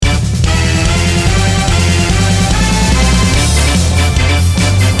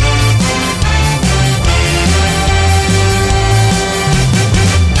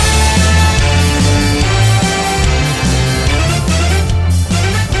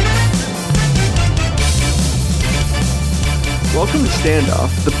Welcome to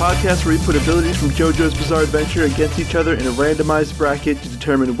Standoff, the podcast where we put abilities from JoJo's Bizarre Adventure against each other in a randomized bracket to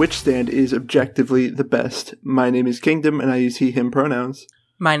determine which stand is objectively the best. My name is Kingdom, and I use he, him pronouns.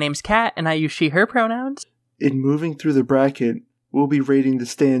 My name's Kat, and I use she, her pronouns. In moving through the bracket, we'll be rating the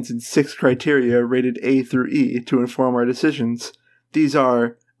stands in 6 criteria rated A through E to inform our decisions. These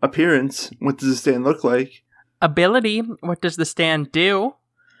are appearance, what does the stand look like? Ability, what does the stand do?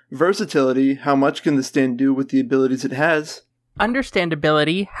 Versatility, how much can the stand do with the abilities it has?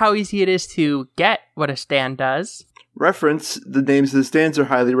 Understandability, how easy it is to get what a stand does. Reference, the names of the stands are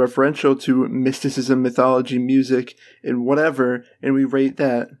highly referential to mysticism, mythology, music, and whatever, and we rate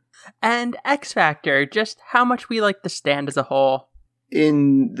that. And X Factor, just how much we like the stand as a whole.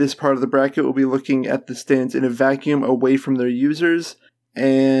 In this part of the bracket, we'll be looking at the stands in a vacuum away from their users,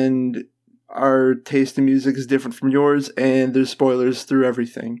 and our taste in music is different from yours, and there's spoilers through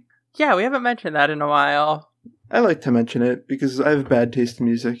everything. Yeah, we haven't mentioned that in a while. I like to mention it because I have bad taste in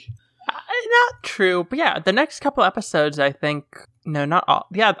music. Not true, but yeah, the next couple episodes, I think, no, not all.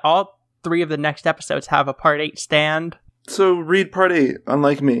 Yeah, all 3 of the next episodes have a Part 8 stand. So read Part 8,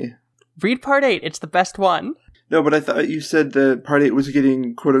 unlike me. Read Part 8, it's the best one. No, but I thought you said that Part 8 was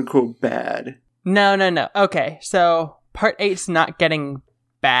getting quote-unquote bad. No. Okay, so Part 8's not getting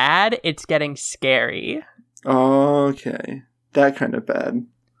bad, it's getting scary. Okay. That kind of bad.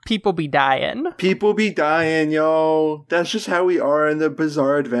 People be dying. People be dying, yo. That's just how we are in the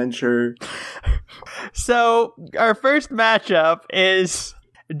Bizarre Adventure. So, our first matchup is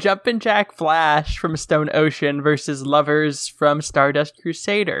Jumpin' Jack Flash from Stone Ocean versus Lovers from Stardust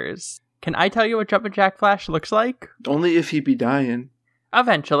Crusaders. Can I tell you what Jumpin' Jack Flash looks like? Only if he be dying.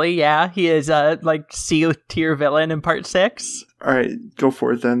 Eventually, yeah. He is a, C-tier villain in Part 6. Alright, go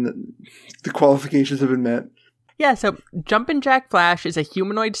for it then. The qualifications have been met. Yeah, so Jumpin' Jack Flash is a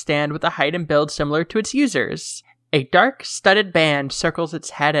humanoid stand with a height and build similar to its users. A dark, studded band circles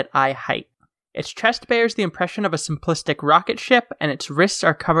its head at eye height. Its chest bears the impression of a simplistic rocket ship, and its wrists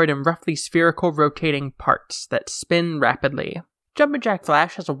are covered in roughly spherical rotating parts that spin rapidly. Jumpin' Jack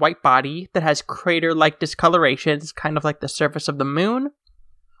Flash has a white body that has crater-like discolorations, kind of like the surface of the moon,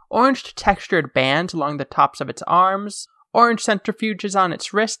 orange textured bands along the tops of its arms, orange centrifuges on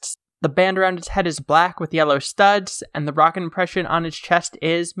its wrists. The band around its head is black with yellow studs, and the rocket impression on its chest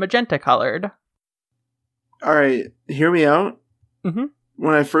is magenta-colored. Alright, hear me out. Mm-hmm.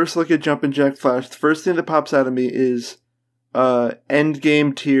 When I first look at Jumpin' Jack Flash, the first thing that pops out of me is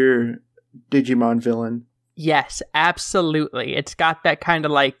endgame tier Digimon villain. Yes, absolutely. It's got that kind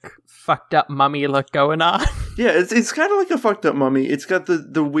of fucked up mummy look going on. Yeah, it's kind of like a fucked up mummy. It's got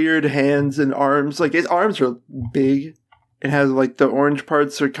the weird hands and arms. Its arms are big. It has, the orange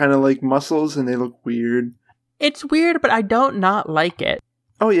parts are kind of like muscles, and they look weird. It's weird, but I don't not like it.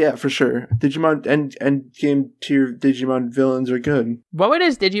 Oh, yeah, for sure. Digimon and game tier Digimon villains are good. What would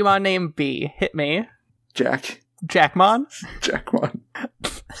his Digimon name be? Hit me. Jack. Jackmon? Jackmon.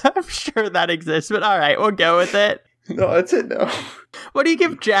 I'm sure that exists, but alright, we'll go with it. No, that's it, no. What do you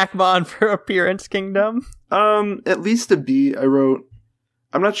give Jackmon for appearance, Kingdom? At least a B. I wrote...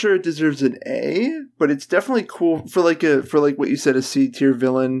 I'm not sure it deserves an A, but it's definitely cool for what you said, a C tier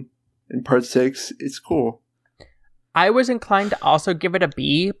villain in Part 6. It's cool. I was inclined to also give it a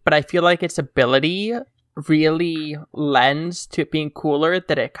B, but I feel like its ability really lends to it being cooler,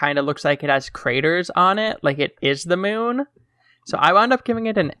 that it kind of looks like it has craters on it, like it is the moon. So I wound up giving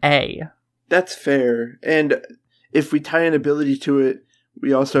it an A. That's fair. And if we tie an ability to it,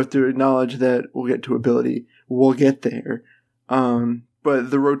 we also have to acknowledge that we'll get to ability. We'll get there.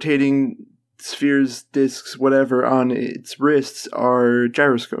 But the rotating spheres, discs, whatever, on its wrists are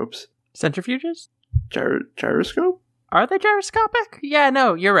gyroscopes. Centrifuges? Gyroscope? Are they gyroscopic? Yeah,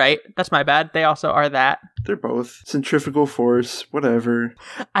 no, you're right. That's my bad. They also are that. They're both. Centrifugal force, whatever.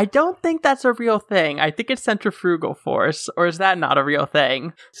 I don't think that's a real thing. I think it's centrifugal force. Or is that not a real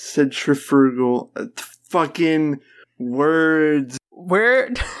thing? Centrifugal. Fucking words. We're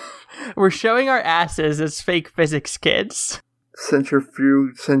showing our asses as fake physics kids.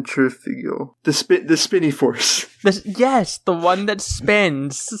 Centrifugal. The spinny force. Yes, the one that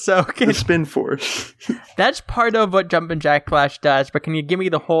spins. So the spin force. That's part of what Jumpin' Jack Flash does, but can you give me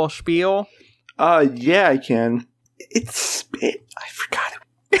the whole spiel? Yeah, I can. It's spit. I forgot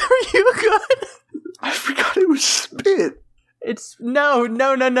it. Are you good? I forgot it was spit. It's no.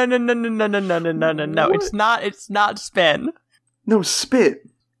 It's not spin. No, spit.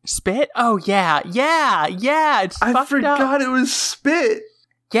 Spit? Oh, yeah. It's I forgot up. It was spit.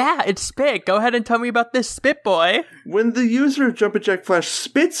 Yeah, it's spit. Go ahead and tell me about this spit boy. When the user of Jumpin' Jack Flash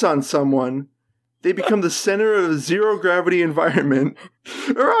spits on someone, they become the center of a zero-gravity environment.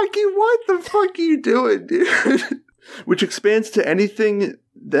 Rocky, what the fuck are you doing, dude? which expands to anything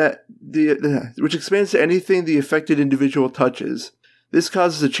the affected individual touches. This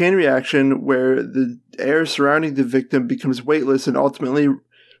causes a chain reaction where the air surrounding the victim becomes weightless and ultimately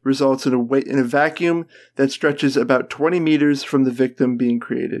results in a vacuum that stretches about 20 meters from the victim being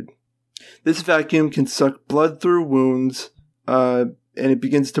created. This vacuum can suck blood through wounds, and it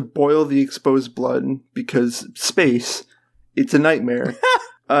begins to boil the exposed blood because space, it's a nightmare.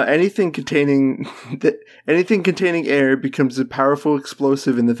 Anything containing air becomes a powerful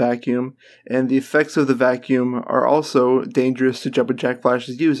explosive in the vacuum, and the effects of the vacuum are also dangerous to Jumpin' Jack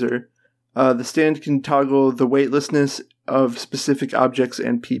Flash's user. The stand can toggle the weightlessness of specific objects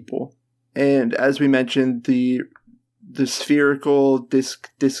and people. And as we mentioned, the spherical,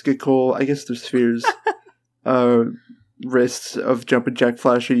 discical, I guess they're spheres, wrists of Jumpin' Jack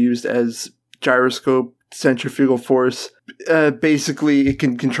Flash are used as gyroscope, centrifugal force. Basically, it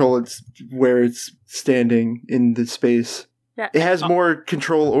can control where it's standing in the space. Yeah. It has more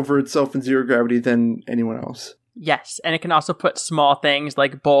control over itself in zero gravity than anyone else. Yes, and it can also put small things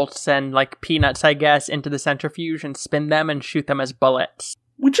like bolts and like peanuts, I guess, into the centrifuge and spin them and shoot them as bullets.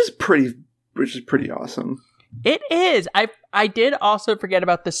 Which is pretty awesome. It is. I did also forget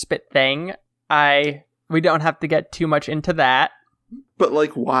about the spit thing. We don't have to get too much into that. But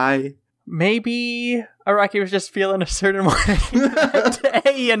like, why? Maybe Araki was just feeling a certain way that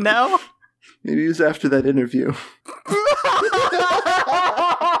day, you know? Maybe it was after that interview.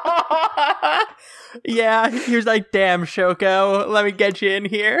 Yeah, he was like, damn, Shoko, let me get you in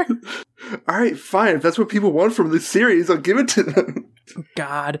here. Alright, fine. If that's what people want from this series, I'll give it to them.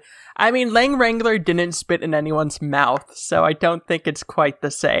 God. I mean, Lang Wrangler didn't spit in anyone's mouth, so I don't think it's quite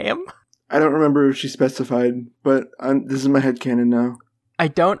the same. I don't remember if she specified, but this is my headcanon now. I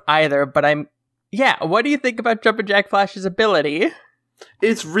don't either, but yeah, what do you think about Jumpin' Jack Flash's ability?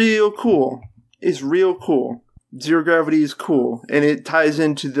 It's real cool. Zero gravity is cool, and it ties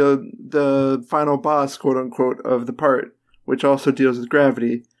into the final boss, quote unquote, of the part, which also deals with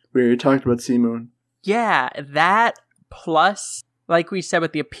gravity. We already talked about Sea Moon. Yeah, that plus, like we said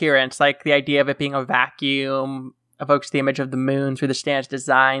with the appearance, like the idea of it being a vacuum evokes the image of the moon through the stand's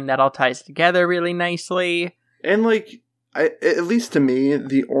design. That all ties together really nicely. And like, at least to me,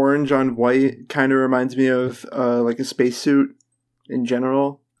 the orange on white kind of reminds me of like a spacesuit in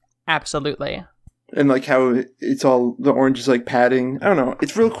general. Absolutely. And like how it's all, the orange is like padding. I don't know.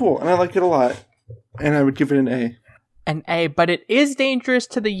 It's real cool, and I like it a lot. And I would give it an A. An A, but it is dangerous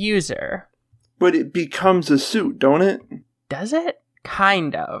to the user. But it becomes a suit, don't it? Does it?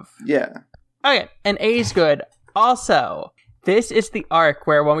 Kind of. Yeah. Okay, an A is good. Also, this is the arc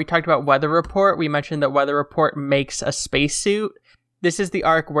where when we talked about Weather Report, we mentioned that Weather Report makes a spacesuit. This is the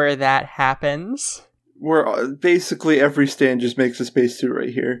arc where that happens. Where basically every stand just makes a spacesuit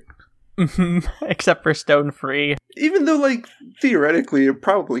right here. Except for Stone Free. Even though, like, theoretically it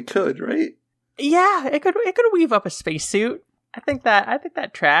probably could, right? Yeah, it could weave up a spacesuit. I think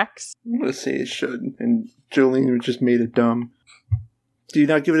that tracks. I'm gonna say it should, and Jolene just made it dumb. Do you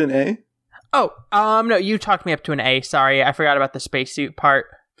not give it an A? Oh, no, you talked me up to an A, sorry. I forgot about the spacesuit part.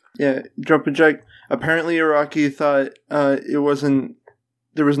 Yeah, Jumpin' Jack. Apparently Araki thought there was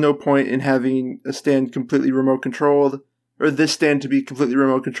no point in having a stand completely remote controlled, or this stand to be completely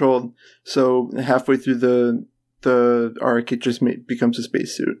remote controlled, so halfway through the arc, it just becomes a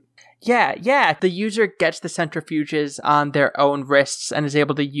spacesuit. Yeah, the user gets the centrifuges on their own wrists and is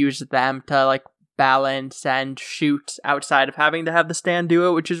able to use them to, like, balance and shoot outside of having to have the stand do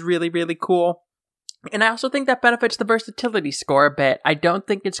it, which is really, really cool. And I also think that benefits the versatility score a bit. I don't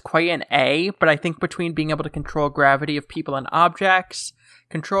think it's quite an A, but I think between being able to control gravity of people and objects,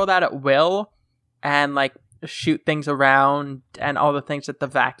 control that at will, and, like, shoot things around and all the things that the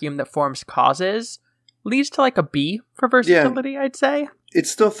vacuum that forms causes, leads to, like, a B for versatility, I'd say. It's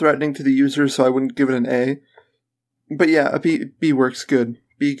still threatening to the user, so I wouldn't give it an A. But yeah, a B works good.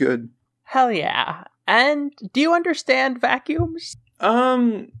 B good. Hell yeah. And do you understand vacuums?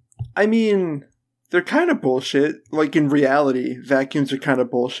 I mean, they're kind of bullshit. Like, in reality, vacuums are kind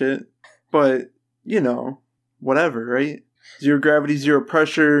of bullshit. But, you know, whatever, right? Zero gravity, zero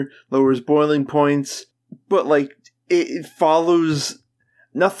pressure, lowers boiling points. But, like, it follows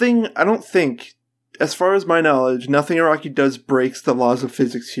nothing, I don't think, as far as my knowledge, nothing Araki does breaks the laws of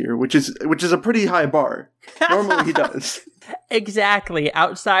physics here, which is a pretty high bar. Normally he does. Exactly.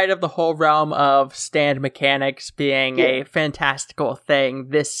 Outside of the whole realm of stand mechanics being a fantastical thing,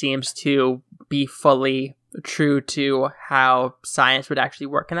 this seems to be fully true to how science would actually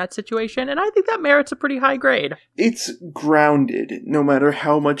work in that situation, and I think that merits a pretty high grade. It's grounded, no matter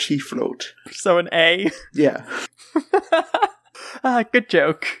how much he float. So an A? Yeah. Good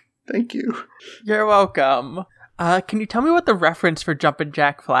joke. Thank you. You're welcome. Can you tell me what the reference for Jumpin'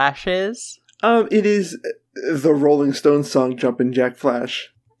 Jack Flash is? It is the Rolling Stones song "Jumpin' Jack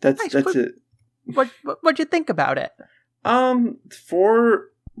Flash." That's it. What'd you think about it? For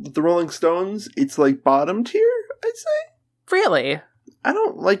the Rolling Stones, it's like bottom tier, I'd say. Really? I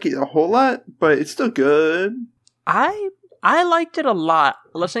don't like it a whole lot, but it's still good. I liked it a lot.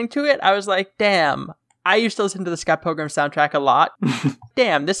 Listening to it, I was like, damn. I used to listen to the Scott Pilgrim soundtrack a lot.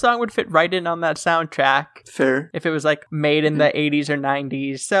 Damn, this song would fit right in on that soundtrack. Fair. If it was like made in the 80s or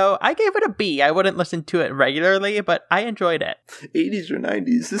 90s. So I gave it a B. I wouldn't listen to it regularly, but I enjoyed it. 80s or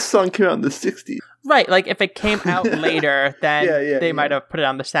 90s? This song came out in the 60s. Right, like if it came out later, then they might have put it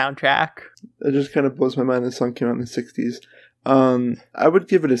on the soundtrack. That just kind of blows my mind. This song came out in the 60s. I would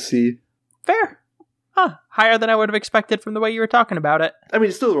give it a C. Fair. Huh. Higher than I would have expected from the way you were talking about it. I mean,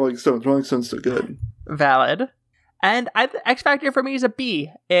 it's still the Rolling Stones. Rolling Stones still good. Valid. And X Factor for me is a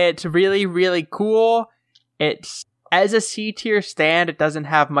B. It's really, really cool. It's, as a C tier stand, it doesn't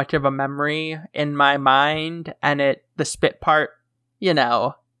have much of a memory in my mind. And the spit part,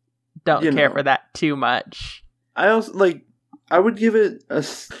 don't care for that too much. I also, I would give it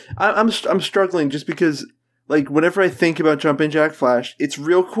I'm struggling just because, whenever I think about Jumpin' Jack Flash, it's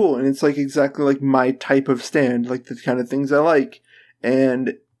real cool. And it's, exactly like my type of stand, the kind of things I like.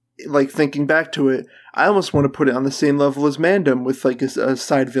 And, thinking back to it, I almost want to put it on the same level as Mandem with, a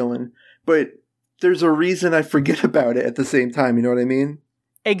side villain. But there's a reason I forget about it at the same time, you know what I mean?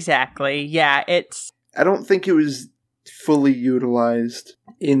 Exactly, yeah, I don't think it was fully utilized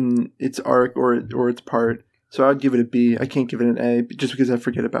in its arc or its part. So I'd give it a B. I can't give it an A just because I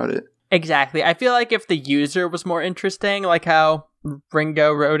forget about it. Exactly. I feel like if the user was more interesting, like how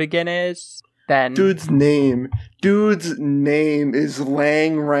Ringo Rodigan is, then... Dude's name is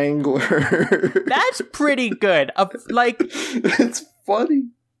Lang Wrangler. That's pretty good. It's funny.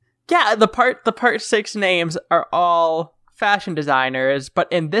 Yeah, the part 6 names are all fashion designers,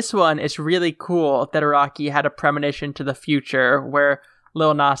 but in this one, it's really cool that Araki had a premonition to the future where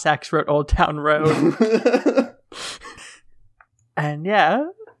Lil Nas X wrote Old Town Road. And yeah.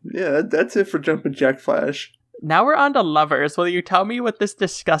 Yeah, that's it for Jumpin' Jack Flash. Now we're on to Lovers. Will you tell me what this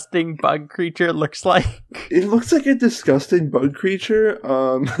disgusting bug creature looks like? It looks like a disgusting bug creature.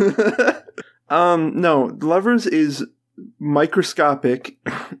 No, Lovers is microscopic,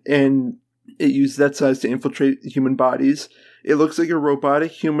 and it used that size to infiltrate human bodies. It looks like a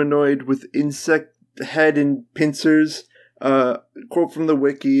robotic humanoid with insect head and pincers. Quote from the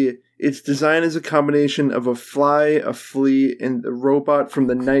wiki: its design is a combination of a fly, a flea, and a robot from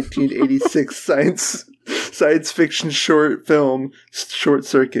the 1986 science fiction short film Short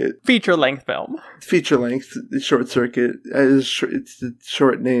Circuit. Feature-length film. Feature-length Short Circuit. It's a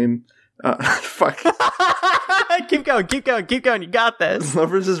short name. Fuck. Keep going. You got this.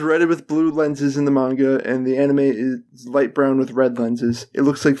 Lovers is red with blue lenses in the manga, and the anime is light brown with red lenses. It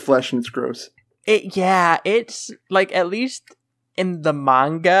looks like flesh and it's gross. It's at least in the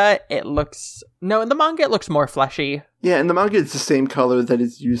manga, it looks more fleshy. Yeah, in the manga, it's the same color that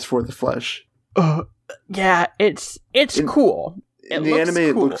is used for the flesh. Yeah, it's cool. In the anime,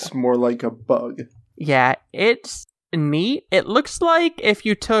 it looks more like a bug. Yeah, it's neat. It looks like if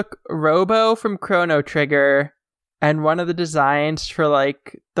you took Robo from Chrono Trigger and one of the designs for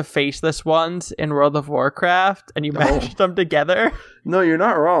the faceless ones in World of Warcraft and you mashed them together. No, you're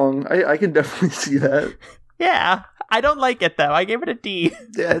not wrong. I can definitely see that. Yeah, I don't like it though. I gave it a D.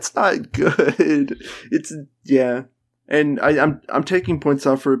 Yeah, it's not good. And I'm taking points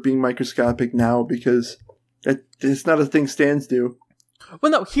off for it being microscopic now because it's not a thing stands do.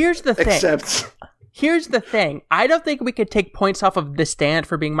 Well, no, here's the thing. Here's the thing. I don't think we could take points off of the stand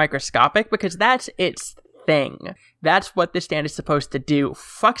for being microscopic because that's its thing. That's what the stand is supposed to do.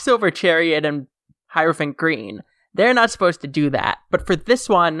 Fuck Silver Chariot and Hierophant Green. They're not supposed to do that. But for this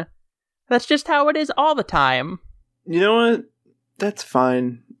one, that's just how it is all the time. You know what? That's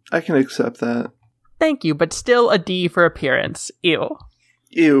fine. I can accept that. Thank you, but still a D for appearance. Ew.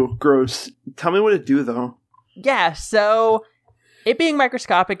 Ew, gross. Tell me what it do, though. Yeah, so it being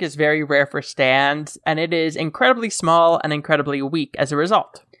microscopic is very rare for stands, and it is incredibly small and incredibly weak as a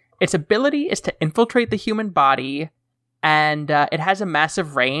result. Its ability is to infiltrate the human body, and it has a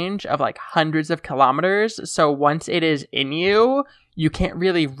massive range of hundreds of kilometers, so once it is in you, you can't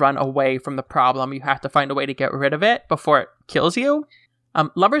really run away from the problem. You have to find a way to get rid of it before it kills you.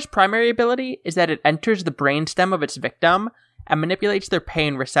 Lover's primary ability is that it enters the brainstem of its victim and manipulates their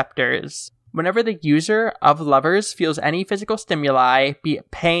pain receptors. Whenever the user of Lovers feels any physical stimuli, be it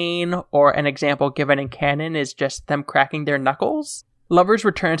pain or an example given in canon is just them cracking their knuckles, Lovers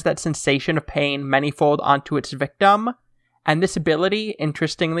returns that sensation of pain manyfold onto its victim, And this ability,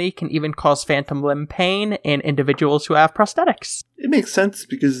 interestingly, can even cause phantom limb pain in individuals who have prosthetics. It makes sense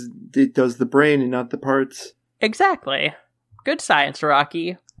because it does the brain and not the parts. Exactly. Good science,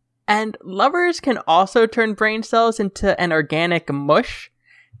 Rocky. And lovers can also turn brain cells into an organic mush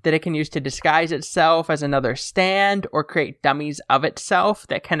that it can use to disguise itself as another stand or create dummies of itself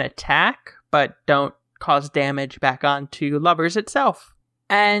that can attack but don't cause damage back onto lovers itself.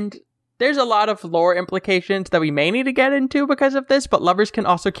 And there's a lot of lore implications that we may need to get into because of this, but lovers can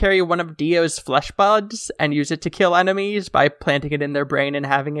also carry one of Dio's flesh buds and use it to kill enemies by planting it in their brain and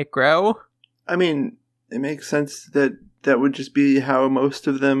having it grow. I mean, it makes sense that would just be how most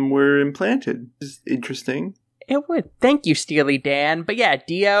of them were implanted. It's interesting. It would. Thank you, Steely Dan. But yeah,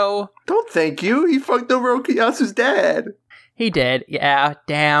 Dio... Don't thank you. He fucked over Okuyasu's dad. He did. Yeah,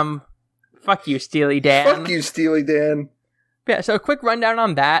 damn. Fuck you, Steely Dan. Fuck you, Steely Dan. Yeah, so a quick rundown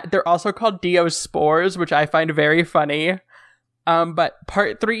on that. They're also called Dio's spores, which I find very funny. But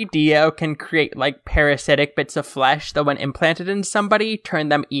part 3 Dio can create, like, parasitic bits of flesh that when implanted in somebody, turn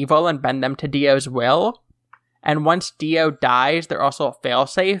them evil and bend them to Dio's will. And once Dio dies, they're also a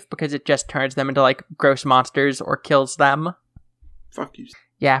failsafe because it just turns them into, like, gross monsters or kills them. Fuck you.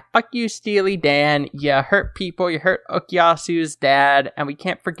 Yeah, fuck you, Steely Dan. You hurt people, you hurt Okuyasu's dad, and we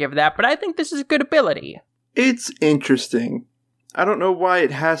can't forgive that, but I think this is a good ability. It's interesting. I don't know why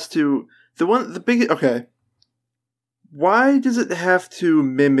it has to... Okay. Why does it have to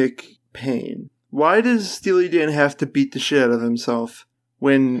mimic pain? Why does Steely Dan have to beat the shit out of himself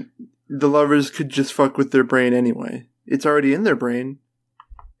when the lovers could just fuck with their brain anyway? It's already in their brain.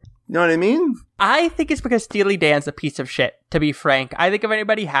 You know what I mean? I think it's because Steely Dan's a piece of shit, to be frank. I think if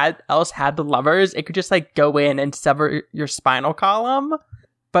anybody else had the lovers, it could just, like, go in and sever your spinal column.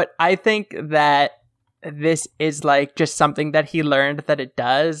 But I think that this is, like, just something that he learned that it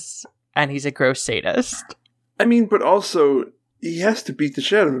does, and he's a gross sadist. I mean, but also, he has to beat the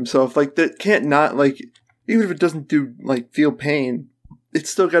shit out of himself. Like, that can't not, like, even if it doesn't feel pain, it's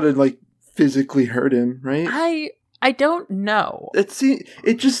still gotta, like, physically hurt him, right? I don't know.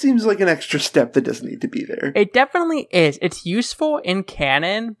 It just seems like an extra step that doesn't need to be there. It definitely is. It's useful in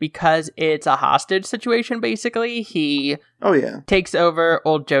canon because it's a hostage situation, basically. He takes over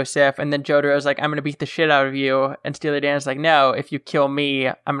old Joseph, and then Jotaro's like, I'm going to beat the shit out of you. And Steely Dan's like, no, if you kill me,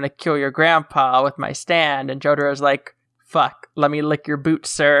 I'm going to kill your grandpa with my stand. And Jotaro's like, fuck, let me lick your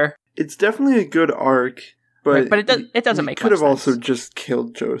boots, sir. It's definitely a good arc, but it doesn't make much sense. Could have also just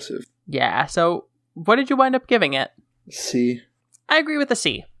killed Joseph. Yeah, so... what did you wind up giving it? C. I agree with the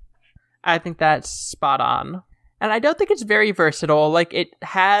C. I think that's spot on. And I don't think it's very versatile. Like, it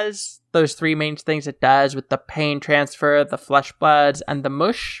has those 3 main things it does with the pain transfer, the flesh buds, and the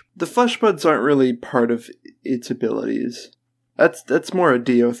mush. The flesh buds aren't really part of its abilities. That's more a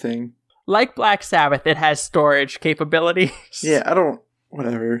Dio thing. Like Black Sabbath, it has storage capabilities. Yeah,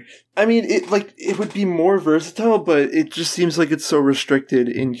 whatever. I mean, it would be more versatile, but it just seems like it's so restricted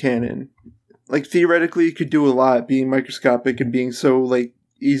in canon. Like, theoretically, it could do a lot, being microscopic and being so, like,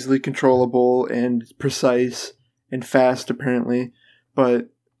 easily controllable and precise and fast, apparently.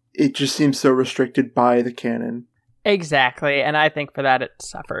 But it just seems so restricted by the canon. Exactly, and I think for that it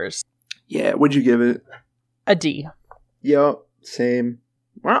suffers. Yeah, what'd you give it? A D. Yep, same.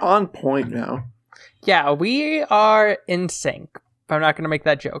 We're on point now. Yeah, we are in sync. But I'm not going to make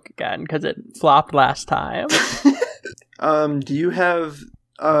that joke again, because it flopped last time. Do you have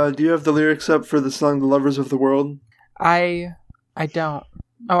the lyrics up for the song The Lovers of the World? I don't.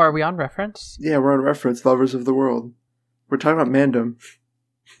 Oh, are we on reference? Yeah, we're on reference, Lovers of the World. We're talking about Mandem.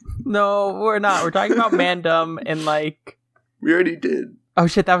 No, we're not. We're talking about Mandem in, like... We already did. Oh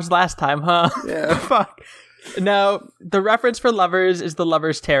shit, that was last time, huh? Yeah. Fuck. No, the reference for Lovers is the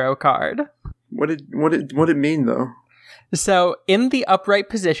Lovers Tarot card. What did it mean, though? So, in the upright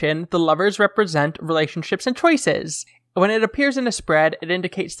position, the Lovers represent relationships and choices. When it appears in a spread, it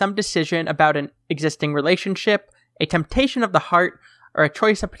indicates some decision about an existing relationship, a temptation of the heart, or a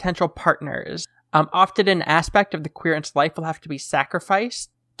choice of potential partners. Often an aspect of the querent's life will have to be sacrificed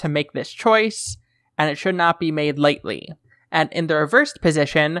to make this choice, and it should not be made lightly. And in the reversed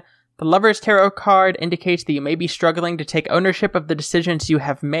position, the Lover's Tarot card indicates that you may be struggling to take ownership of the decisions you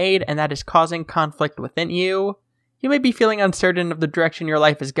have made, and that is causing conflict within you. You may be feeling uncertain of the direction your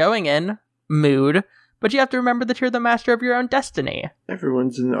life is going in, mood, but you have to remember that you're the master of your own destiny.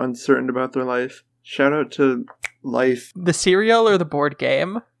 Everyone's uncertain about their life. Shout out to Life. The cereal or the board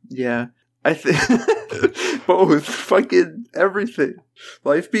game? Yeah. I think both. Fucking everything.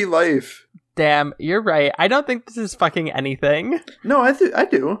 Life be life. Damn, you're right. I don't think this is fucking anything. No, I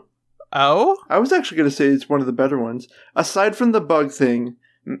do. Oh? I was actually going to say it's one of the better ones. Aside from the bug thing,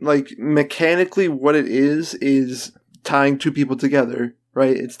 like, mechanically what it is tying two people together,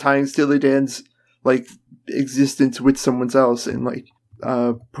 right? It's tying Steely Dan's like existence with someone else, and like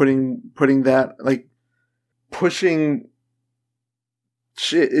putting that, like pushing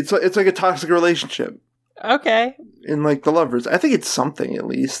shit. It's like a toxic relationship. Okay. In like the Lovers, I think it's something at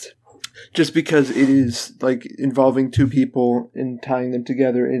least, just because it is like involving two people and tying them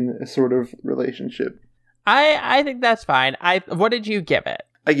together in a sort of relationship. I think that's fine. What did you give it?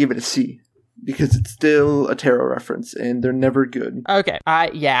 I gave it a C because it's still a tarot reference and they're never good. Okay.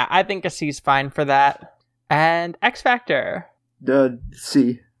 I think a C's fine for that. And X Factor.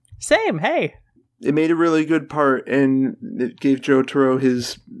 C. Same. Hey. It made a really good part, and it gave Jotaro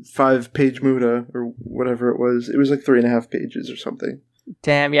his 5-page muda, or whatever it was. It was like 3.5 pages or something.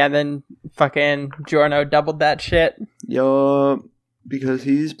 Damn, yeah, then fucking Giorno doubled that shit. Yup, because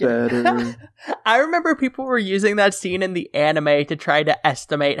he's better. I remember people were using that scene in the anime to try to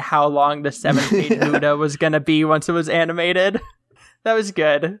estimate how long the 7-page muda was gonna be once it was animated. That was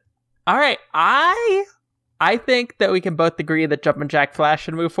good. Alright, I think that we can both agree that Jumpin' Jack Flash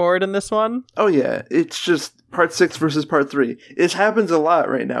should move forward in this one. Oh yeah, it's just part 6 versus part 3. It happens a lot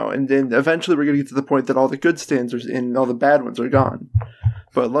right now, and then eventually we're going to get to the point that all the good stands are in and all the bad ones are gone.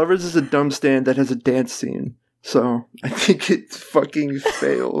 But Lovers is a dumb stand that has a dance scene, so I think it fucking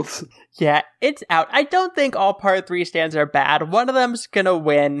fails. Yeah, it's out. I don't think all part 3 stands are bad. One of them's going to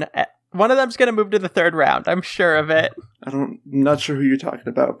win. One of them's going to move to the 3rd round. I'm sure of it. I'm not sure who you're talking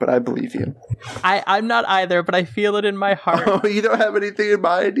about, but I believe you. I'm not either, but I feel it in my heart. Oh, you don't have anything in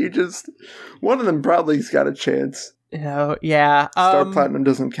mind? You just... One of them probably's got a chance. No, yeah. Star Platinum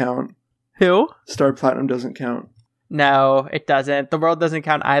doesn't count. Who? Star Platinum doesn't count. No, it doesn't. The World doesn't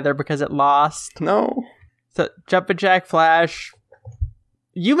count either because it lost. No. So, Jumpin' Jack Flash...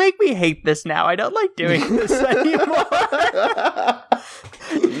 You make me hate this now. I don't like doing this anymore.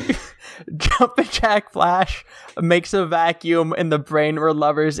 Jumpin' Jack Flash makes a vacuum in the brain where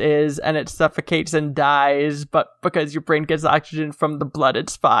Lovers is, and it suffocates and dies, but because your brain gets oxygen from the blood,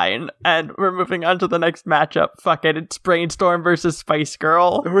 it's fine. And we're moving on to the next matchup. Fuck it, it's Brainstorm versus Spice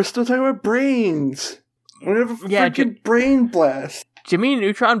Girl. We're still talking about brains. We have a freaking brain blast. Jimmy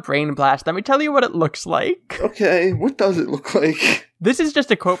Neutron Brain Blast. Let me tell you what it looks like. Okay, what does it look like? This is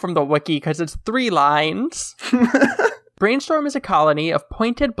just a quote from the wiki because it's 3 lines. Brainstorm is a colony of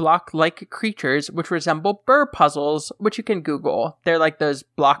pointed block-like creatures which resemble burr puzzles, which you can Google. They're like those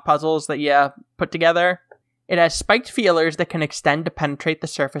block puzzles that you put together. It has spiked feelers that can extend to penetrate the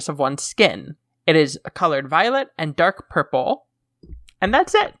surface of one's skin. It is colored violet and dark purple. And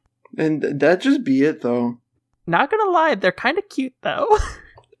that's it. And that'd just be it, though. Not gonna lie, they're kind of cute, though.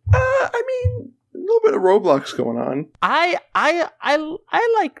 I mean, a little bit of Roblox going on. I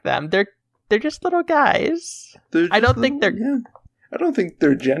like them. They're just little guys. I don't think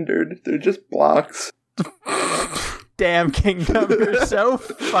they're gendered. They're just blocks. Damn, Kingdom, you're so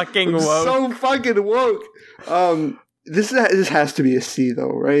fucking woke. So fucking woke. This has to be a C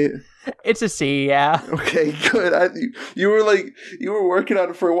though, right? It's a C, yeah. Okay, good. You were working on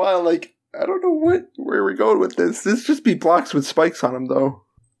it for a while. Like, I don't know where we're going with this. This just be blocks with spikes on them, though.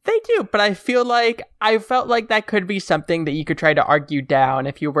 They do, but I felt like that could be something that you could try to argue down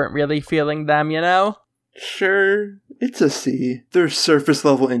if you weren't really feeling them, you know? Sure, it's a C. They're surface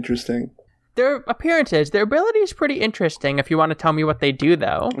level interesting. Their appearances, their ability is pretty interesting if you want to tell me what they do,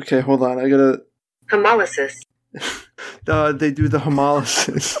 though. Okay, hold on, I gotta... Hemolysis. They do the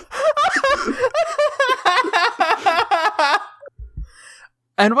hemolysis.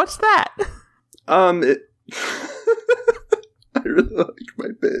 And what's that? I really like my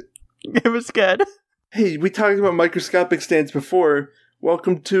bit. It was good. Hey, we talked about microscopic stands before.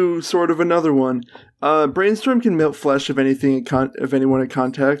 Welcome to sort of another one. Brainstorm can melt flesh of anyone it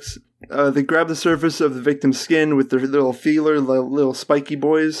contacts. They grab the surface of the victim's skin with their little feeler, little spiky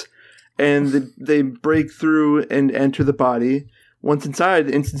boys, and they break through and enter the body. Once inside,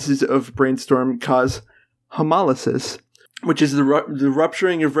 instances of Brainstorm cause hemolysis, which is the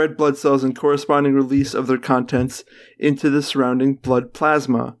rupturing of red blood cells and corresponding release of their contents into the surrounding blood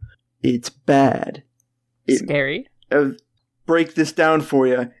plasma. It's bad. Scary. Break this down for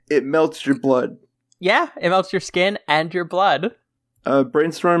you. It melts your blood. Yeah, it melts your skin and your blood.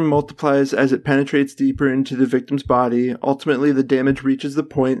 Brainstorm multiplies as it penetrates deeper into the victim's body. Ultimately, the damage reaches the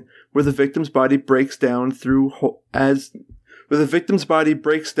point where the victim's body breaks down as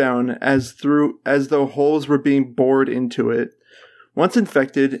though holes were being bored into it. Once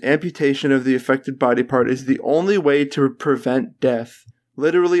infected, amputation of the affected body part is the only way to prevent death.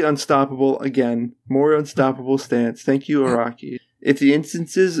 Literally unstoppable again. More unstoppable stance. Thank you, Araki. If the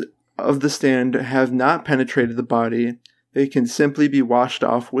instances of the stand have not penetrated the body, they can simply be washed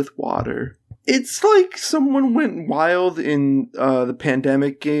off with water. It's like someone went wild in the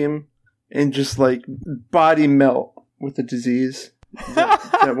Pandemic game and just like body melt with the disease.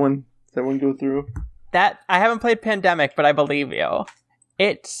 That one go through? That I haven't played Pandemic, but I believe you.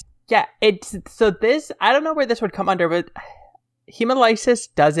 It's so this, I don't know where this would come under, but hemolysis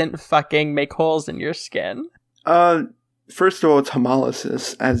doesn't fucking make holes in your skin. First of all, it's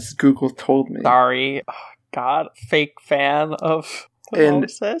hemolysis, as Google told me. Sorry. Oh, God, fake fan of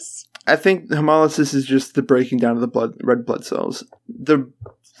hemolysis. And I think hemolysis is just the breaking down of the red blood cells. The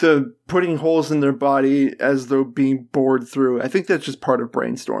putting holes in their body as though being bored through. I think that's just part of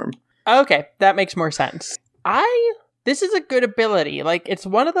Brainstorm. Okay, that makes more sense. This is a good ability. Like, it's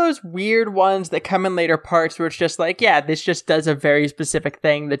one of those weird ones that come in later parts where it's just like, yeah, this just does a very specific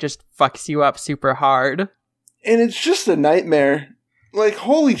thing that just fucks you up super hard. And it's just a nightmare. Like,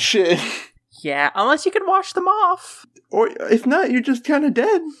 holy shit. Yeah, unless you can wash them off. Or if not, you're just kind of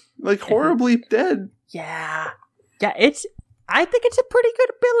dead. Like, horribly dead. Yeah. Yeah, I think it's a pretty good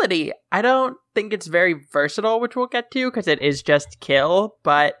ability. I don't think it's very versatile, which we'll get to, because it is just kill,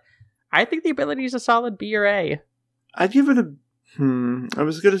 but I think the ability is a solid B or A. I'd give it a... I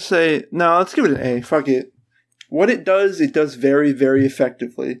was going to say... No, let's give it an A. Fuck it. What it does very, very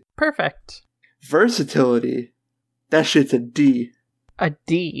effectively. Perfect. Versatility. That shit's a D. A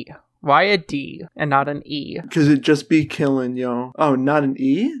D. Why a D and not an E? Because it'd just be killing, yo. Oh, not an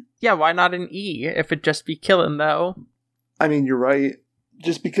E? Yeah, why not an E if it'd just be killing, though? I mean, you're right.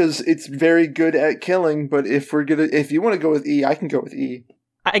 Just because it's very good at killing, but if you want to go with E, I can go with E.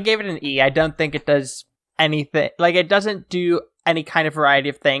 I gave it an E. I don't think it does anything. Like, it doesn't do any kind of variety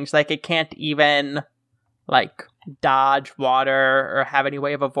of things. Like, it can't even, like, dodge water or have any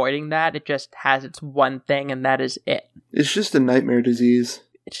way of avoiding that. It just has its one thing, and that is it. It's just a nightmare disease.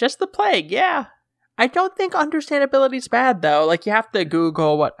 It's just the plague, yeah. I don't think understandability's bad, though. Like, you have to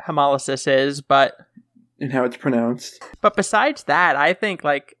Google what hemolysis is, but... And how it's pronounced. But besides that, I think,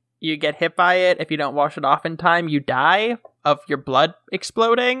 like, you get hit by it. If you don't wash it off in time, you die of your blood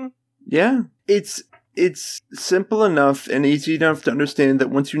exploding. Yeah. It's simple enough and easy enough to understand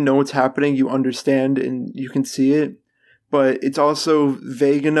that once you know what's happening, you understand and you can see it. But it's also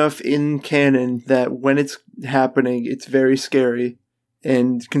vague enough in canon that when it's happening, it's very scary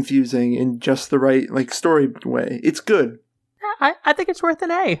and confusing in just the right, like, story way. It's good. I think it's worth an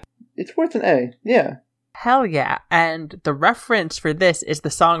A. It's worth an A, yeah. Hell yeah. And the reference for this is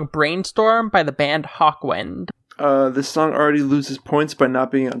the song Brainstorm by the band Hawkwind. This song already loses points by not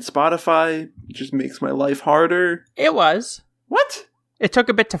being on Spotify. It just makes my life harder. It was. What? It took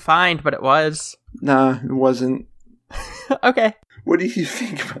a bit to find, but it was. Nah, it wasn't. Okay. What do you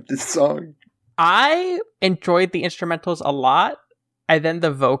think about this song? I enjoyed the instrumentals a lot, and then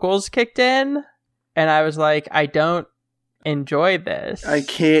the vocals kicked in, and I was like, I don't enjoy this. I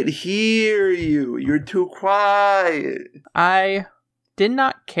can't hear you. You're too quiet. I did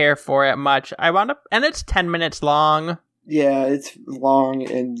not care for it much. I wound up, and it's 10 minutes long. Yeah, it's long,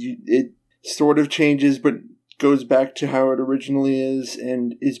 and it sort of changes, but goes back to how it originally is,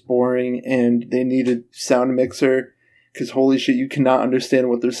 and is boring, and they need a sound mixer, because holy shit, you cannot understand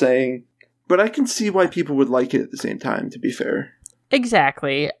what they're saying. But I can see why people would like it at the same time, to be fair.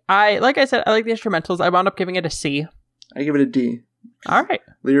 Exactly. Like I said, I like the instrumentals. I wound up giving it a C. I give it a D. All right.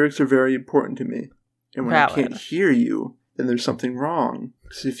 Lyrics are very important to me. And when Valid. I can't hear you, then there's something wrong.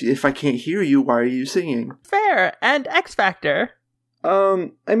 So if I can't hear you, why are you singing? Fair. And X Factor.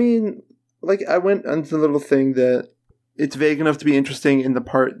 I mean, like, I went on the little thing that it's vague enough to be interesting in the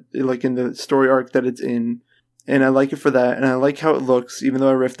part, like, in the story arc that it's in. And I like it for that. And I like how it looks, even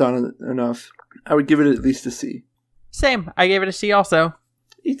though I riffed on it enough. I would give it at least a C. Same. I gave it a C also.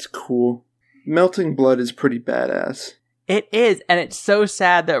 It's cool. Melting Blood is pretty badass. It is, and it's so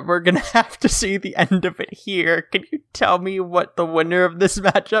sad that we're gonna have to see the end of it here. Can you tell me what the winner of this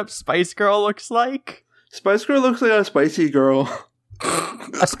matchup, Spice Girl, looks like? Spice Girl looks like a spicy girl.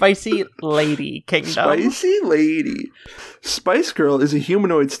 A spicy lady kingdom. Spicy lady. Spice Girl is a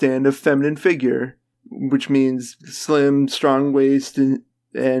humanoid stand of feminine figure, which means slim, strong waist,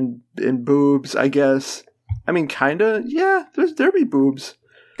 and boobs, I guess. I mean, kinda. Yeah, there be boobs.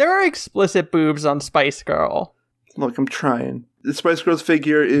 There are explicit boobs on Spice Girl. Look, I'm trying. The Spice Girl's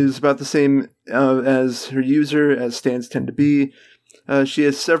figure is about the same as her user, as stands tend to be. She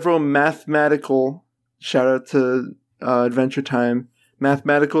has several mathematical, shout out to Adventure Time,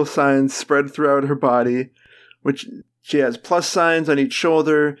 mathematical signs spread throughout her body, which she has plus signs on each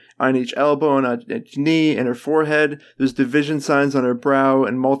shoulder, on each elbow, and on each knee, and her forehead. There's division signs on her brow,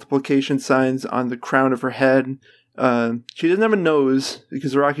 and multiplication signs on the crown of her head. She doesn't have a nose,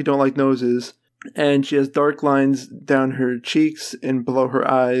 because Rocky don't like noses. And she has dark lines down her cheeks and below her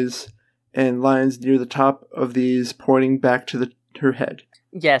eyes. and lines near the top of these pointing back to her head.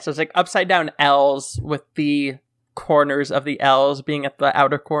 Yeah, so it's like upside down L's with the corners of the L's being at the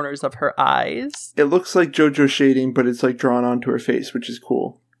outer corners of her eyes. It looks like JoJo shading, but it's like drawn onto her face, which is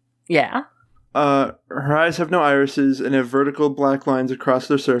cool. Yeah. Her eyes have no irises and have vertical black lines across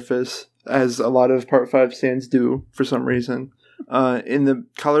their surface, as a lot of Part 5 stands do for some reason. In the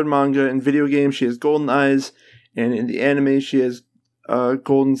colored manga and video game, she has golden eyes, and in the anime, she has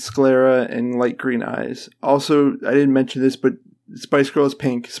golden sclera and light green eyes. Also, I didn't mention this, but Spice Girl is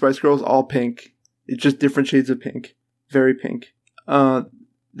pink. Spice Girl is all pink. It's just different shades of pink. Very pink.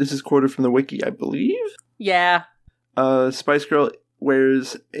 This is quoted from the wiki, I believe? Yeah. Spice Girl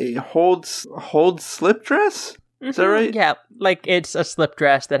wears a hold slip dress? Is that right? Yeah, like it's a slip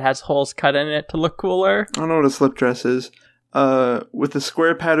dress that has holes cut in it to look cooler. I don't know what a slip dress is. With a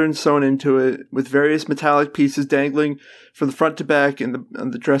square pattern sewn into it, with various metallic pieces dangling from the front to back and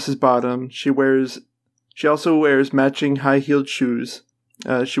the dress's bottom. She also wears matching high-heeled shoes.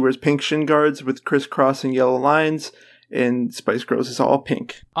 She wears pink shin guards with crisscrossing yellow lines, and Spice Girls is all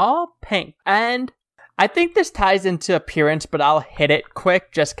pink. All pink. And I think this ties into appearance, but I'll hit it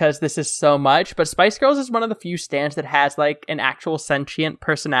quick just because this is so much. But Spice Girls is one of the few stands that has like an actual sentient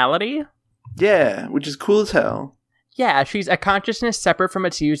personality. Yeah, which is cool as hell. Yeah, she's a consciousness separate from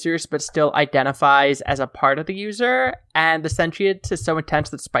its users, but still identifies as a part of the user. And the sentience is so intense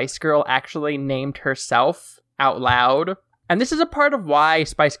that Spice Girl actually named herself out loud. And this is a part of why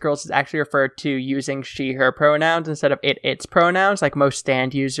Spice Girls is actually referred to using she, her pronouns instead of its pronouns, like most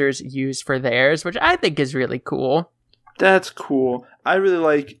stand users use for theirs, which I think is really cool. That's cool. I really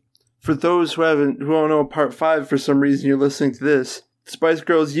like, for those who don't know Part 5, for some reason you're listening to this, Spice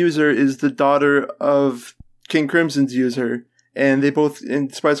Girls user is the daughter of King Crimson's user. And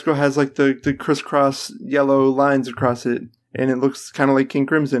Spice Girl has like the crisscross yellow lines across it. And it looks kind of like King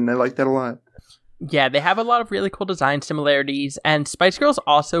Crimson. I like that a lot. Yeah, they have a lot of really cool design similarities, and Spice Girl's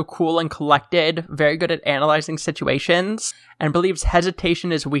also cool and collected, very good at analyzing situations, and believes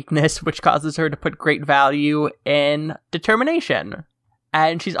hesitation is weakness, which causes her to put great value in determination.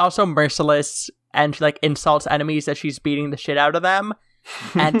 And she's also merciless, and she insults enemies as she's beating the shit out of them.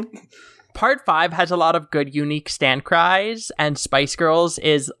 And Part 5 has a lot of good, unique stand cries, and Spice Girls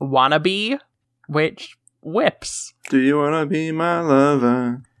is Wannabe, which whips. Do you wanna be my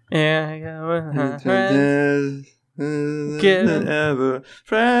lover? Yeah, ever.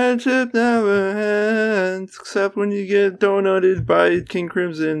 Friendship never ends, except when you get donutted by King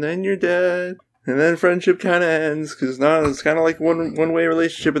Crimson and you're dead. And then friendship kind of ends, because now it's kind of like one-way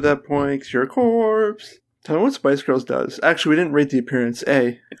relationship at that point, because you're a corpse. Tell me what Spice Girls does. Actually, we didn't rate the appearance.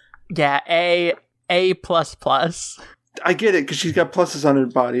 A. Yeah, A++. I get it, because she's got pluses on her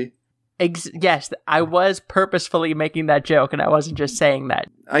body. Yes, I was purposefully making that joke, and I wasn't just saying that.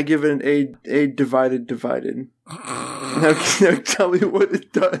 I give it an A divided. Now tell me what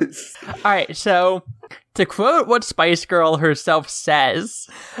it does. Alright, so, to quote what Spice Girl herself says,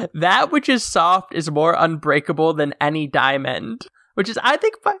 that which is soft is more unbreakable than any diamond. Which is, I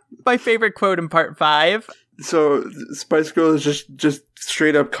think, my favorite quote in Part 5. So, Spice Girl is just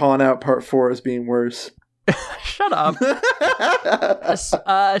straight up calling out Part 4 as being worse. Shut up.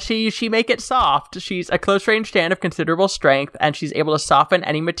 She make it soft. She's a close range stand of considerable strength, and she's able to soften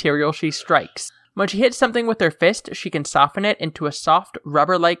any material she strikes. When she hits something with her fist, she can soften it into a soft,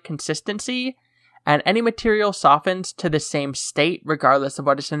 rubber-like consistency, and any material softens to the same state, regardless of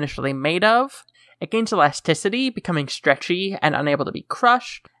what it's initially made of. It gains elasticity, becoming stretchy and unable to be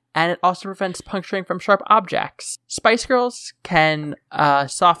crushed, and it also prevents puncturing from sharp objects. Spice Girls can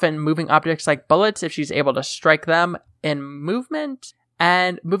soften moving objects like bullets if she's able to strike them in movement,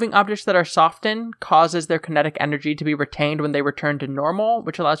 and moving objects that are softened causes their kinetic energy to be retained when they return to normal,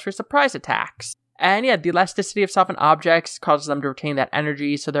 which allows for surprise attacks. And yeah, the elasticity of softened objects causes them to retain that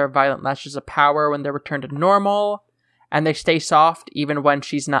energy, so there are violent lashes of power when they're returned to normal, and they stay soft even when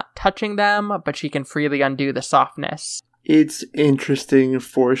she's not touching them, but she can freely undo the softness. It's interesting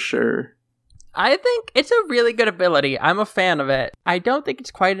for sure. I think it's a really good ability. I'm a fan of it. I don't think it's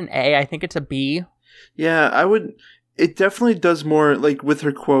quite an A. I think it's a B. Yeah, I would... It definitely does more, like, with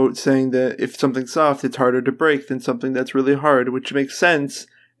her quote saying that if something's soft, it's harder to break than something that's really hard, which makes sense,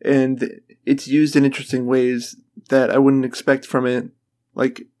 and it's used in interesting ways that I wouldn't expect from it.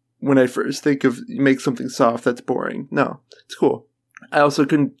 Like, when I first think of make something soft, that's boring. No, it's cool. I also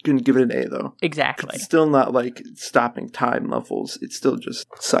couldn't give it an A, though. Exactly. It's still not, like, stopping time levels. It's still just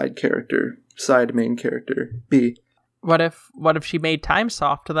side main character. B. What if she made time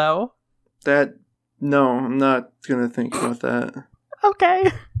soft, though? No, I'm not gonna think about that. Okay.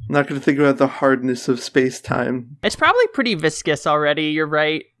 I'm not gonna think about the hardness of space-time. It's probably pretty viscous already, you're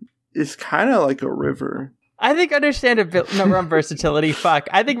right. is kind of like a river. I think understandability. No, we're on versatility. Fuck.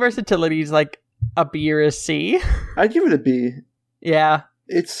 I think versatility is like a B or a C. I'd give it a B. Yeah.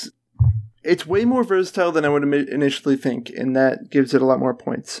 It's way more versatile than I would initially think, and that gives it a lot more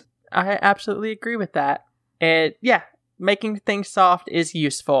points. I absolutely agree with that. Making things soft is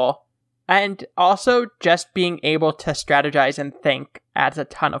useful. And also, just being able to strategize and think adds a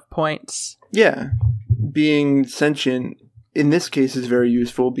ton of points. Yeah. Being sentient, in this case, is very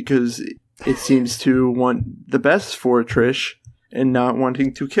useful because it seems to want the best for Trish and not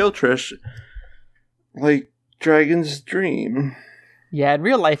wanting to kill Trish. Like Dragon's Dream. Yeah, in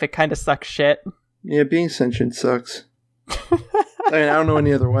real life, it kind of sucks shit. Yeah, being sentient sucks. I mean, I don't know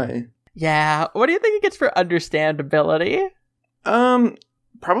any other way. Yeah, what do you think it gets for understandability?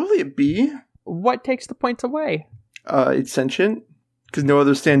 Probably a B. What takes the points away? It's sentient. Because no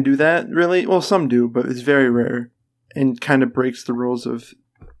other stand do that, really. Well, some do, but it's very rare. And kind of breaks the rules of...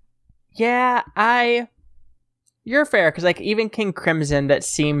 Yeah, You're fair, because like even King Crimson that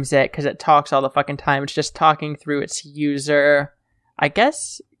seems it, because it talks all the fucking time, it's just talking through its user. I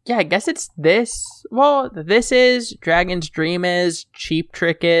guess it's this. Well, this is, Dragon's Dream is, Cheap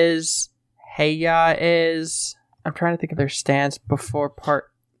Trick is, Heya is. I'm trying to think of their stands before part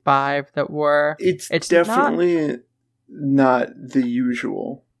 5 that were. It's definitely not the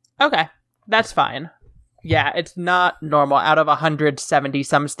usual. Okay, that's fine. Yeah, it's not normal. Out of 170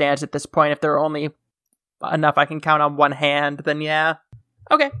 some stands at this point, if there are only enough I can count on one hand, then yeah.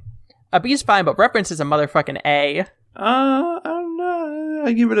 Okay. A B's fine, but reference is a motherfucking A. I don't know.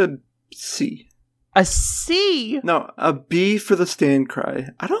 I give it a C. A C? No, a B for the stand cry.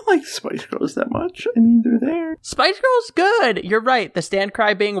 I don't like Spice Girls that much. I mean, they're there. Spice Girls good. You're right. The stand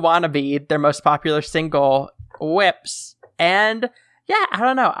cry being Wannabe, their most popular single, whips. And yeah, I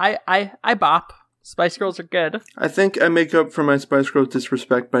don't know. I bop. Spice Girls are good. I think I make up for my Spice Girls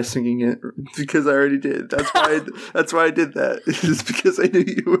disrespect by singing it because I already did. That's why I did that. It's because I knew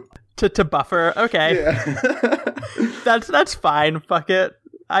you would. To buffer. Okay. Yeah. That's fine. Fuck it.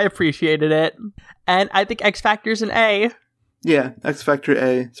 I appreciated it. And I think X Factor's an A. Yeah, X Factor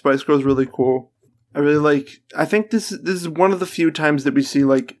A. Spice Girls really cool. I think this is one of the few times that we see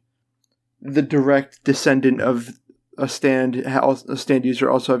like the direct descendant of a stand user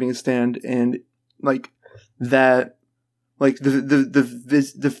also having a stand, and like that, like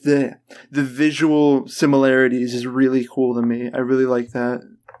the visual similarities is really cool to me. I really like that.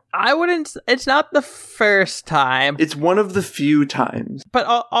 It's not the first time. It's one of the few times. But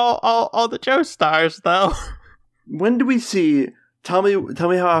all the Joestars though. When do we see? Tell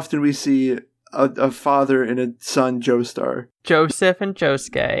me how often we see a father and a son Joestar. Joseph and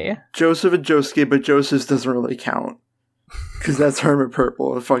Josuke. Joseph and Josuke, but Joseph doesn't really count because that's Hermit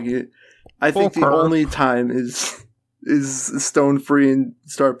Purple. Fuck it. I think the only time is Stone Free and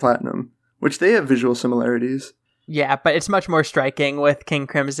Star Platinum, which they have visual similarities. Yeah, but it's much more striking with King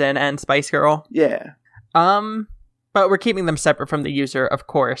Crimson and Spice Girl. Yeah. But we're keeping them separate from the user, of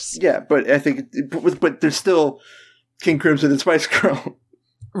course. Yeah, but I think, but there's still King Crimson and Spice Girl.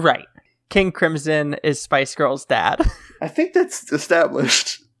 Right. King Crimson is Spice Girl's dad. I think that's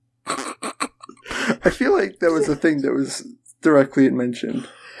established. I feel like that was a thing that was directly mentioned.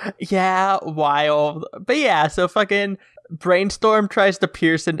 Yeah, wild. But yeah, so fucking Brainstorm tries to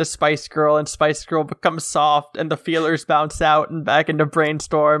pierce into Spice Girl, and Spice Girl becomes soft, and the feelers bounce out and back into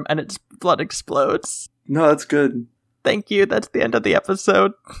Brainstorm, and its blood explodes. No, that's good. Thank you. That's the end of the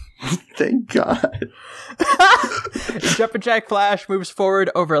episode. Thank God. Jumpin' Jack Flash moves forward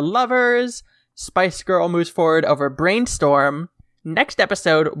over Lovers. Spice Girl moves forward over Brainstorm. Next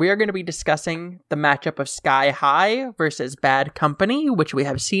episode, we are going to be discussing the matchup of Sky High versus Bad Company, which we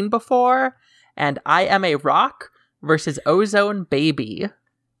have seen before, and I Am a Rock versus Ozone Baby,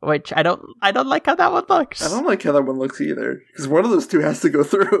 which I don't like how that one looks. I don't like how that one looks either, because one of those two has to go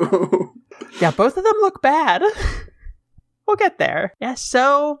through. Yeah, both of them look bad. We'll get there. Yeah,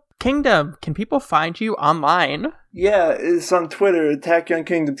 so Kingdom, can people find you online? Yeah, it's on Twitter, Tachyon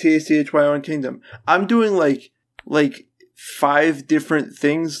Kingdom, TACHYON Kingdom. I'm doing like 5 different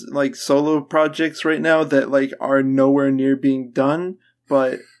things, like solo projects right now that like are nowhere near being done,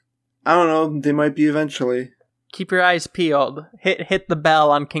 but I don't know, they might be eventually. Keep your eyes peeled. Hit the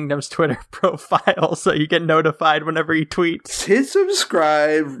bell on Kingdom's Twitter profile so you get notified whenever he tweets. Hit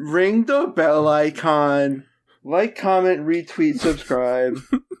subscribe, ring the bell icon, like, comment, retweet, subscribe.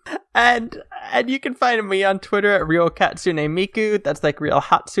 And you can find me on Twitter at Real Katsune Miku. That's like Real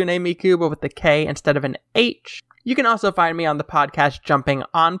Hatsune Miku, but with a K instead of an H. You can also find me on the podcast Jumping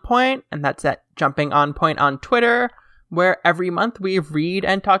On Point, and that's at Jumping On Point on Twitter, where every month we read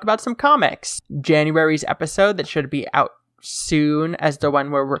and talk about some comics. January's episode that should be out soon as the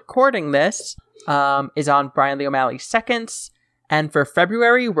one we're recording this is on Brian Lee O'Malley's Seconds. And for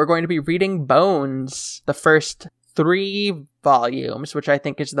February, we're going to be reading Bones, the first 3 volumes, which I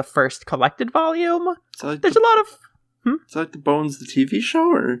think is the first collected volume. There's a lot of... Is that like the Bones, the TV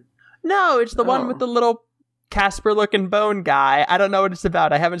show, or...? No, it's the one with the little Casper-looking bone guy. I don't know what it's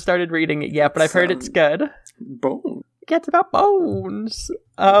about. I haven't started reading it yet, but I've heard it's good. Bone? Yeah, it's about bones.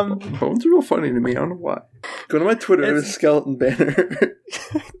 Bones are real funny to me. I don't know why. Go to my Twitter, there's Skeleton Banner.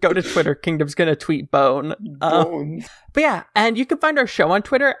 Go to Twitter. Kingdom's gonna tweet bone. Bones. But yeah, and you can find our show on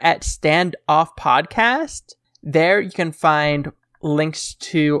Twitter at Standoff Podcast. There you can find links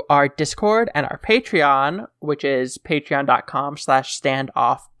to our Discord and our Patreon, which is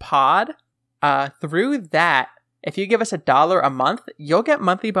patreon.com/standoffpod. Through that, if you give us $1 a month, you'll get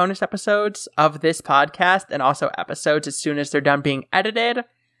monthly bonus episodes of this podcast and also episodes as soon as they're done being edited.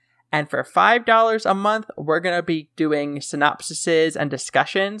 And for $5 a month, we're going to be doing synopsises and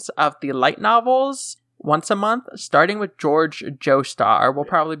discussions of the light novels once a month, starting with George Joestar. We'll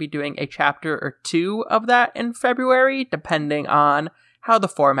probably be doing a chapter or 2 of that in February, depending on how the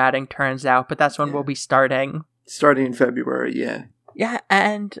formatting turns out, but that's when we'll be starting. Starting in February, yeah. Yeah,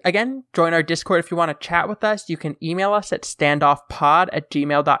 and again, join our Discord if you want to chat with us. You can email us at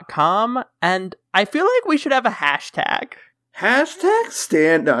standoffpod@gmail.com, and I feel like we should have a hashtag.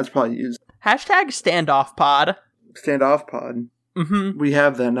 Hashtag no, it's probably used. Hashtag standoffpod. Standoffpod. Mm-hmm. We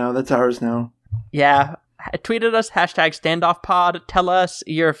have that now. That's ours now. Yeah. Tweet at us, hashtag standoffpod. Tell us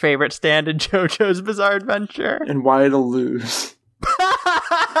your favorite stand in JoJo's Bizarre Adventure. And why it'll lose.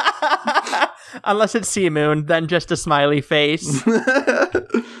 Unless it's Sea Moon, then just a smiley face.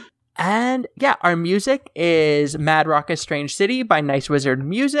 And yeah, our music is Mad Rocket's Strange City by Nice Wizard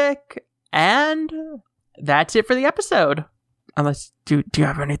Music. And that's it for the episode. Unless, do you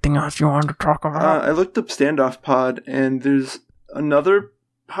have anything else you wanted to talk about? I looked up Standoff Pod, and there's another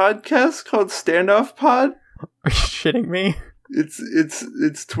podcast called Standoff Pod. Are you shitting me?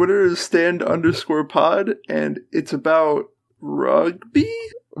 It's Twitter is stand_pod, and it's about rugby?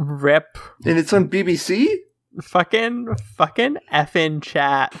 Rip. And it's on BBC? Fucking effing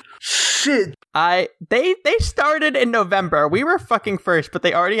chat. Shit. They started in November. We were fucking first, but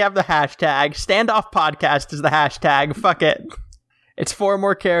they already have the hashtag. Standoff Podcast is the hashtag. Fuck it. It's 4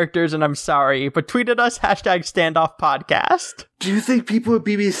 more characters, and I'm sorry, but tweet at us, hashtag Standoff Podcast. Do you think people at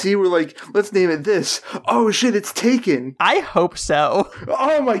BBC were like, let's name it this? Oh shit, it's taken. I hope so.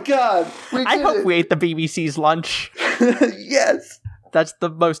 Oh my god. I hope we ate the BBC's lunch. Yes. That's the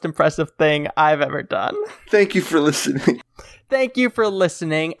most impressive thing I've ever done. Thank you for listening. Thank you for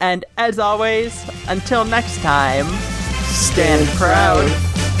listening, and as always, until next time, stand proud.